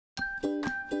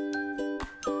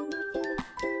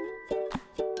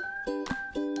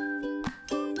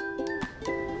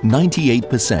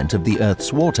98% of the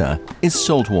Earth's water is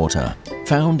saltwater,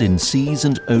 found in seas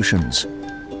and oceans.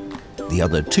 The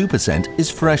other 2% is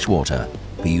freshwater,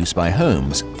 for use by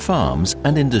homes, farms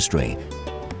and industry.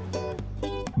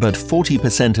 But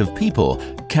 40% of people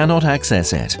cannot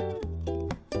access it.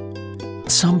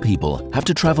 Some people have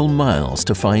to travel miles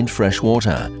to find fresh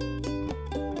water.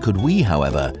 Could we,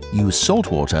 however, use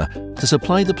saltwater to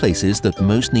supply the places that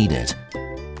most need it?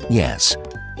 Yes.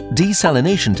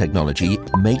 Desalination technology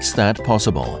makes that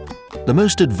possible. The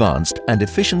most advanced and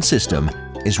efficient system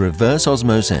is reverse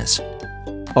osmosis.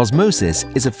 Osmosis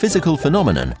is a physical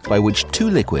phenomenon by which two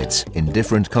liquids in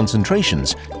different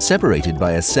concentrations, separated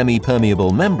by a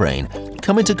semi-permeable membrane,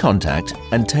 come into contact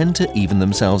and tend to even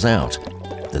themselves out.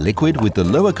 The liquid with the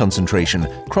lower concentration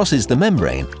crosses the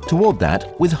membrane toward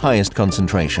that with highest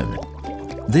concentration.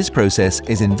 This process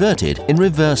is inverted in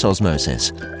reverse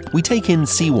osmosis. We take in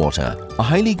seawater, a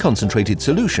highly concentrated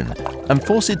solution, and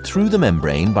force it through the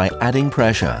membrane by adding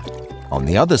pressure. On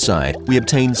the other side, we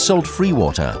obtain salt-free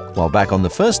water, while back on the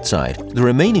first side, the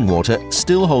remaining water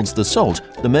still holds the salt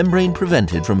the membrane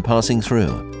prevented from passing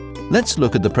through. Let's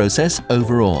look at the process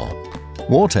overall.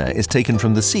 Water is taken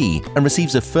from the sea and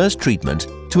receives a first treatment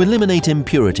to eliminate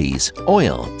impurities,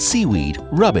 oil, seaweed,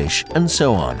 rubbish, and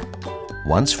so on.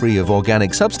 Once free of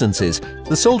organic substances,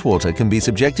 the saltwater can be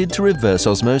subjected to reverse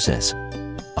osmosis.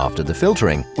 After the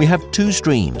filtering, we have two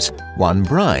streams, one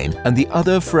brine and the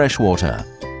other fresh water.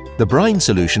 The brine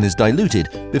solution is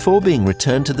diluted before being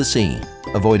returned to the sea,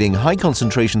 avoiding high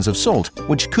concentrations of salt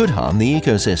which could harm the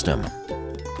ecosystem.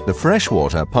 The fresh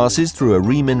water passes through a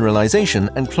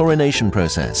remineralization and chlorination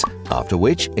process, after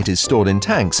which it is stored in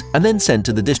tanks and then sent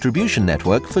to the distribution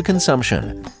network for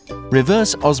consumption.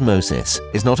 Reverse osmosis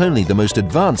is not only the most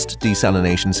advanced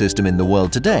desalination system in the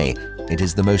world today, it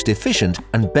is the most efficient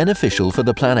and beneficial for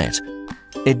the planet.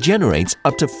 It generates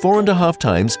up to 4.5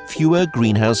 times fewer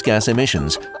greenhouse gas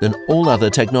emissions than all other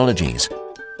technologies.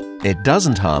 It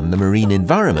doesn't harm the marine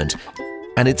environment,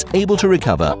 and it's able to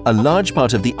recover a large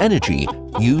part of the energy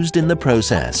used in the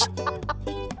process.